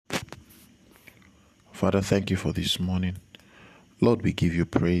Father, thank you for this morning. Lord, we give you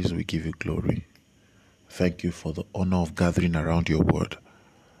praise, we give you glory. Thank you for the honor of gathering around your word.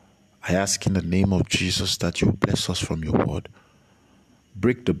 I ask in the name of Jesus that you bless us from your word.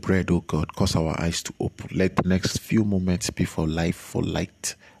 Break the bread, O God, cause our eyes to open. Let the next few moments be for life, for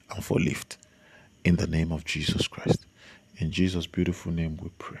light, and for lift. In the name of Jesus Christ. In Jesus' beautiful name we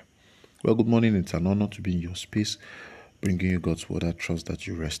pray. Well, good morning. It's an honor to be in your space, bringing you God's word. I trust that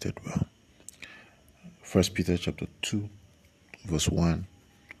you rested well. 1 Peter chapter 2, verse 1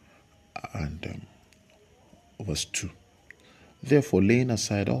 and verse 2. Therefore, laying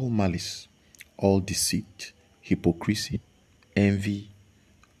aside all malice, all deceit, hypocrisy, envy,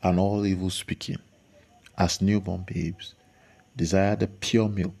 and all evil speaking, as newborn babes, desire the pure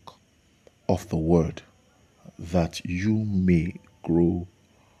milk of the word, that you may grow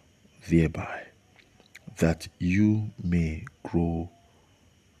thereby. That you may grow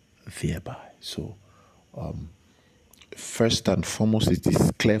thereby. So, first and foremost, it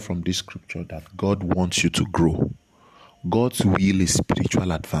is clear from this scripture that God wants you to grow. God's will is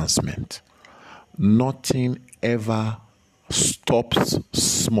spiritual advancement. Nothing ever stops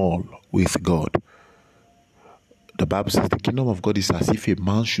small with God. The Bible says the kingdom of God is as if a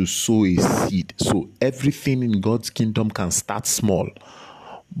man should sow a seed. So everything in God's kingdom can start small.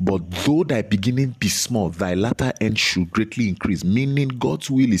 But though thy beginning be small, thy latter end should greatly increase. Meaning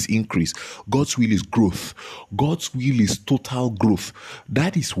God's will is increase. God's will is growth. God's will is total growth.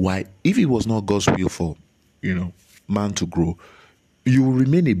 That is why, if it was not God's will for, man to grow, you will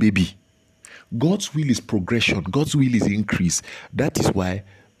remain a baby. God's will is progression. God's will is increase. That is why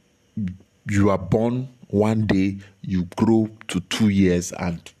you are born one day, you grow to 2 years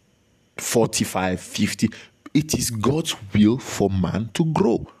and 45, 50. It is God's will for man to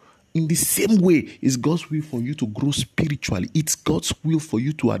grow. In the same way, it's God's will for you to grow spiritually. It's God's will for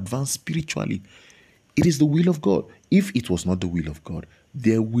you to advance spiritually. It is the will of God. If it was not the will of God,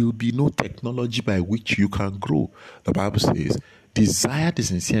 there will be no technology by which you can grow. The Bible says, desire the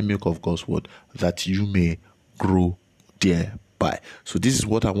sincere milk of God's word, that you may grow thereby. So this is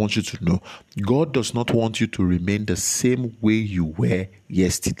what I want you to know. God does not want you to remain the same way you were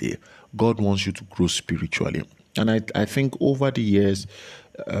yesterday. God wants you to grow spiritually. And I think over the years,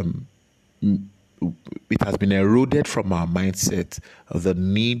 it has been eroded from our mindset the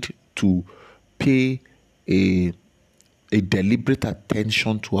need to pay a deliberate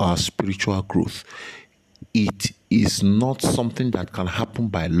attention to our spiritual growth. It is not something that can happen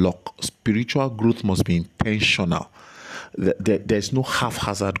by luck. Spiritual growth must be intentional. There's no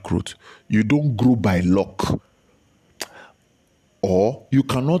haphazard growth. You don't grow by luck. Or you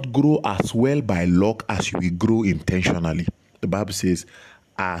cannot grow as well by luck as you will grow intentionally. The Bible says,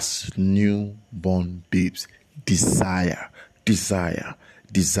 as newborn babes, desire. This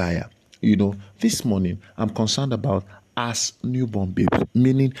morning, I'm concerned about as newborn babes,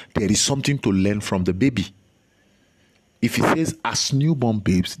 meaning there is something to learn from the baby. If it says as newborn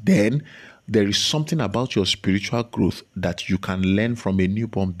babes, then there is something about your spiritual growth that you can learn from a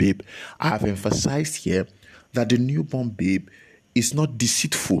newborn babe. I have emphasized here that the newborn babe is not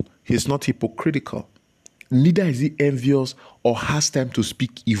deceitful. He is not hypocritical. Neither is he envious or has time to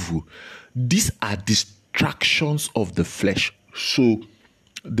speak evil. These are distractions of the flesh. So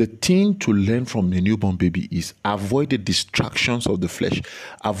the thing to learn from a newborn baby is avoid the distractions of the flesh.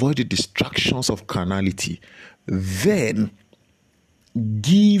 Avoid the distractions of carnality. Then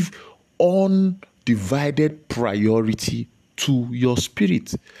give undivided priority to your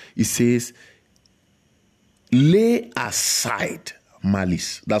spirit. It says, lay aside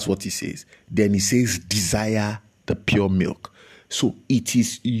malice. That's what he says. Then he says, desire the pure milk. So it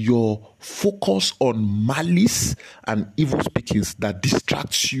is your focus on malice and evil speakings that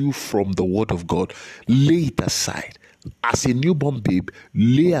distracts you from the word of God. Lay it aside. As a newborn babe,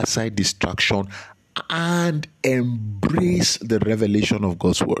 lay aside distraction and embrace the revelation of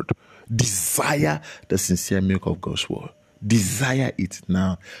God's word. Desire the sincere milk of God's word. Desire it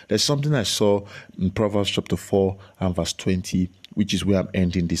now. There's something I saw in Proverbs chapter 4 and verse 20, which is where I'm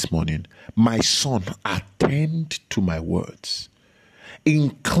ending this morning. My son, attend to my words.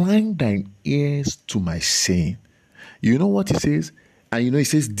 Incline thine ears to my saying. You know what it says? And it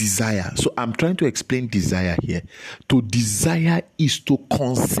says desire. So I'm trying to explain desire here. To desire is to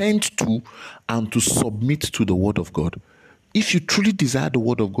consent to and to submit to the word of God. If you truly desire the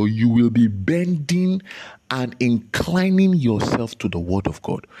word of God, you will be bending and inclining yourself to the word of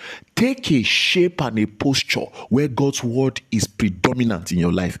God. Take a shape and a posture where God's word is predominant in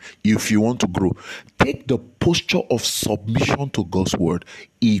your life if you want to grow. Take the posture of submission to God's word.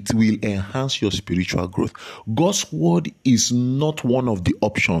 It will enhance your spiritual growth. God's word is not one of the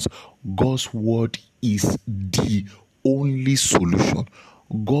options. God's word is the only solution.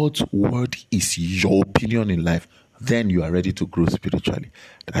 God's word is your opinion in life. Then you are ready to grow spiritually.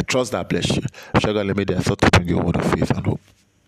 I trust that bless you. Shall God let me there thought to bring you a word of faith and hope.